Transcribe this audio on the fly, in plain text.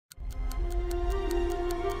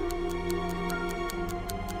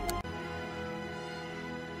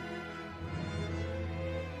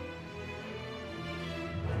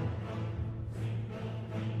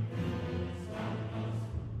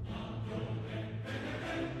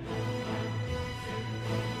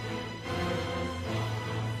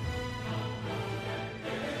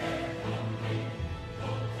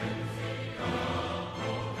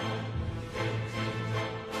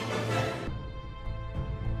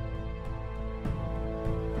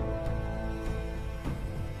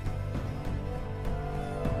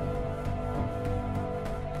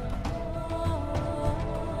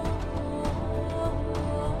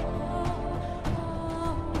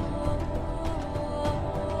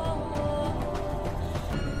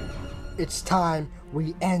It's time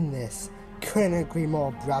we end this. Couldn't agree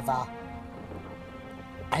more, brother.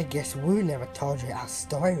 I guess we never told you our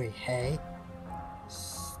story, hey?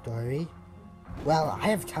 Story? Well, I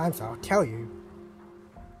have time, so I'll tell you.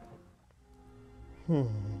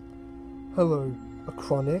 Hello,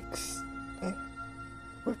 Acronics.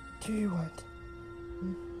 What do you want?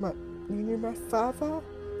 You knew my father?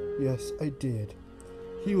 Yes, I did.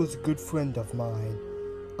 He was a good friend of mine.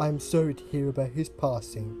 I'm sorry to hear about his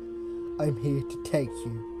passing. I'm here to take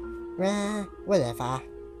you. Whatever.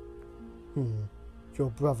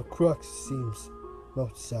 Your brother Crux seems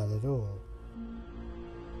not sad at all.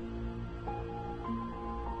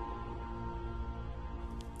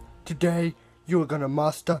 Today, you are gonna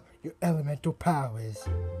master your elemental powers.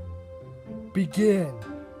 Begin!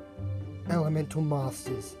 Elemental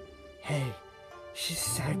Masters. Hey, she's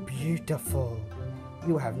so beautiful.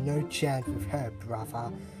 You have no chance with her,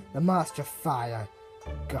 brother. The Master of Fire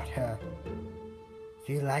got her.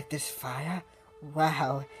 You like this fire?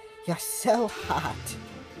 Wow, you're so hot.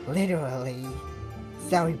 Literally.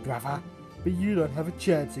 Sorry, brother, but you don't have a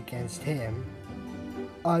chance against him.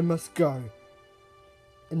 I must go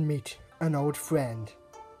and meet an old friend.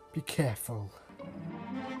 Be careful.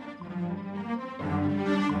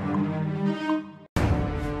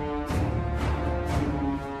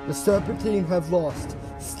 The Serpentine have lost.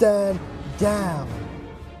 Stand down.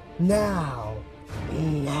 Now.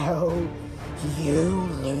 No, you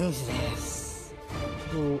lose this.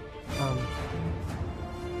 Well,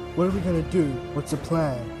 what are we gonna do? What's the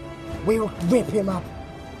plan? We will rip him up.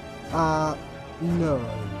 No.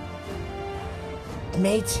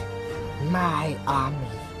 Meet my army,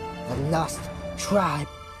 the lost tribe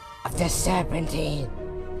of the Serpentine.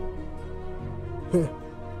 Who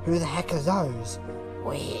the heck are those?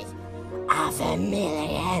 We are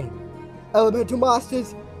Vermilion. Elemental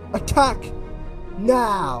Masters, attack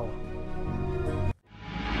now!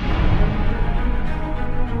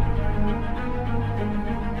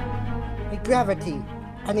 Hey, Gravity,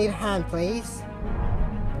 I need a hand, please.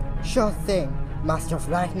 Sure thing, Master of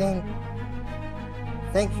Lightning.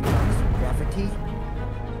 Thank you, Master of Gravity.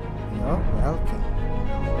 You're welcome.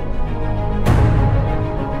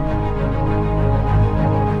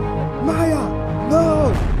 Maya!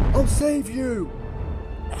 No! I'll save you!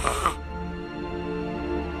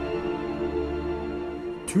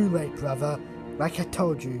 Too late, brother. Like I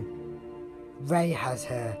told you, Ray has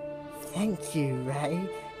her. Thank you, Ray.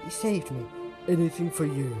 You saved me. Anything for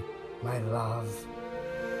you, my love.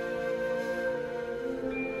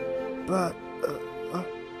 But,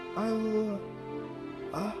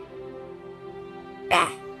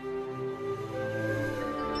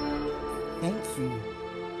 Thank you.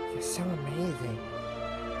 You're so amazing.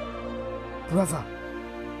 Brother,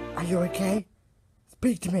 are you okay?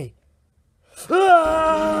 Speak to me.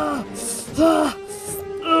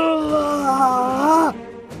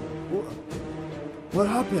 What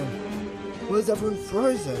happened? Why is everyone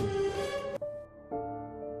frozen?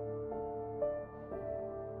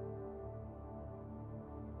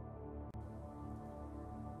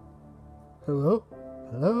 Hello?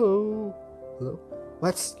 Hello? Hello?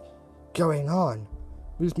 What's going on?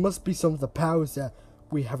 This must be some of the powers that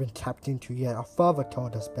we haven't tapped into yet. Our father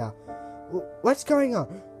told us about. What's going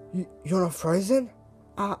on? You're not frozen?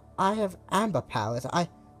 I have amber powers. I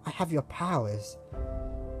have your powers.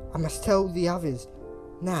 I must tell the others.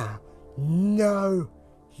 Now. No,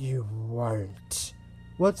 you won't.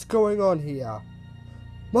 What's going on here?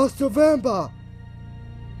 Master of Amber!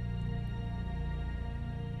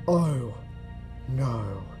 Oh,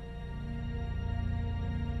 no.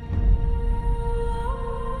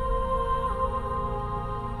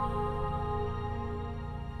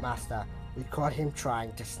 Master, we caught him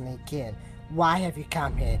trying to sneak in. Why have you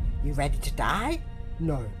come here? You ready to die?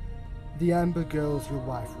 No. The Amber Girl's your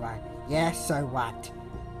wife, right? Yes, so what?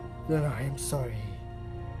 Then I am sorry.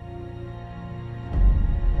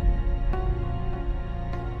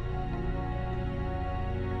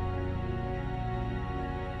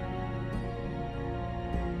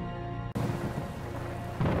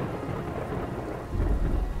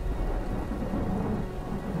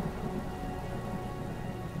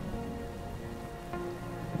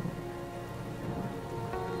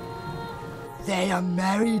 They are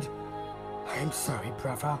married? I'm sorry,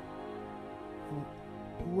 brother.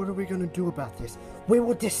 What are we gonna do about this? We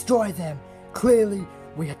will destroy them. Clearly,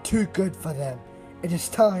 we are too good for them. It is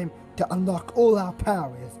time to unlock all our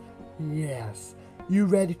powers. Yes. You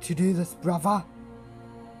ready to do this, brother?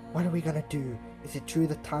 What are we gonna do? Is it true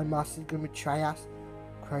the Time Master is gonna betray us?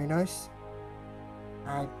 Kronos?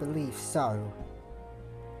 I believe so.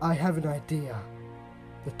 I have an idea.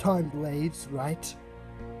 The Time Blades, right?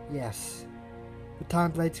 Yes. The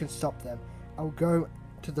Time Blades can stop them. I will go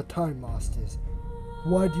to the Time Masters.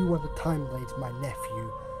 Why do you want the Time Blades, my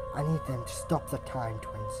nephew? I need them to stop the Time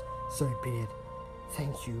Twins. So be it.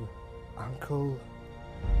 Thank you, Uncle.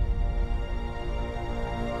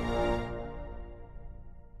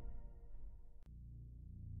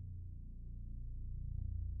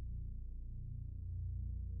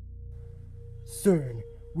 Soon,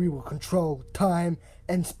 we will control time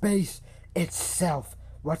and space itself.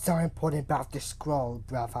 What's so important about this scroll,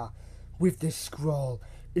 brother? With this scroll,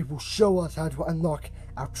 it will show us how to unlock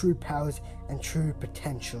our true powers and true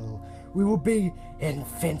potential. We will be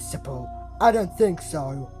invincible. I don't think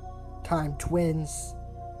so, Time Twins.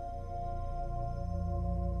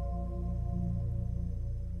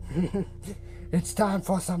 It's time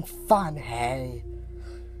for some fun, hey?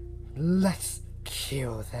 Let's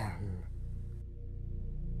kill them.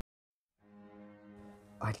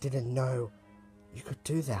 I didn't know you could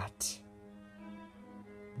do that.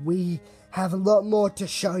 We have a lot more to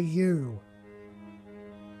show you.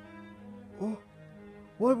 Oh,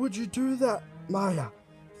 why would you do that, Maya?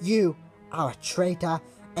 You are a traitor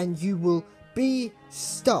and you will be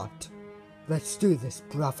stopped. Let's do this,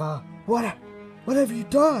 brother. What have you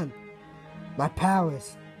done? My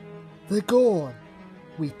powers, they're gone.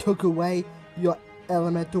 We took away your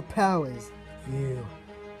elemental powers. You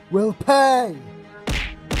will pay.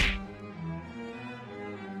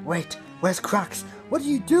 Wait, where's Crux? What are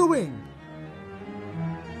you doing?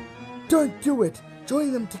 Don't do it.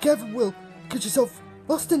 Joining them together will get yourself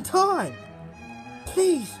lost in time.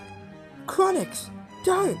 Please, Chronix,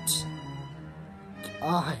 don't.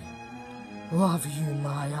 I love you,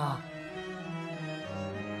 Maya.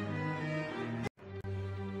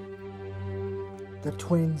 The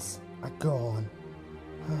twins are gone.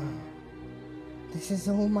 This is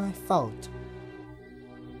all my fault.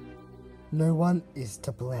 No one is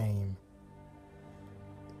to blame.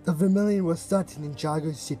 The Vermilion will start in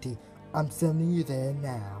Ninjago City. I'm sending you there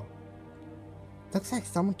now. Looks like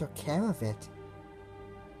someone took care of it.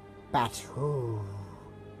 But who?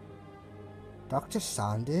 Dr.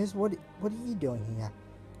 Saunders? What are you doing here?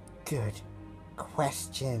 Good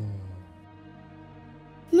question.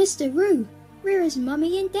 Mr. Roo, where is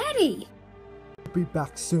Mummy and Daddy? I'll be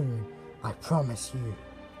back soon, I promise you.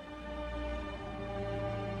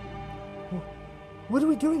 What are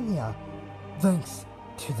we doing here? Thanks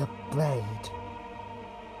to the blade.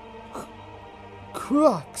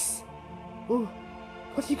 Crux! Oh,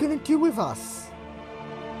 what are you gonna do with us?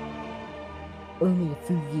 Only a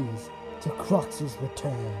few years till Crux's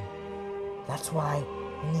return. That's why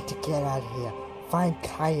we need to get out of here. Find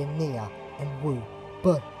Kai and Nia and Wu.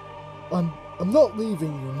 But I'm not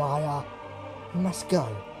leaving you, Maya. You must go.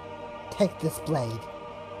 Take this blade.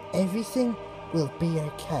 Everything will be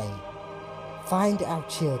okay. Find our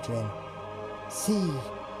children, see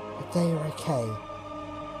if they are okay,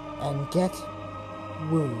 and get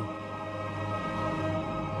Wu.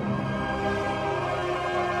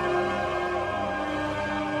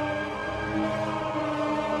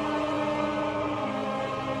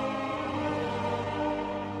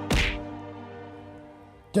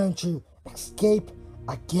 Don't you escape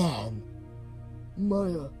again.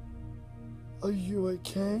 Maya, are you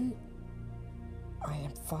okay? I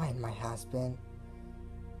am fine, my husband.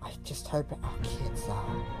 I just hope our kids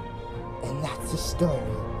are. And that's the story.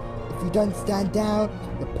 If you don't stand down,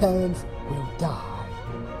 your parents will die.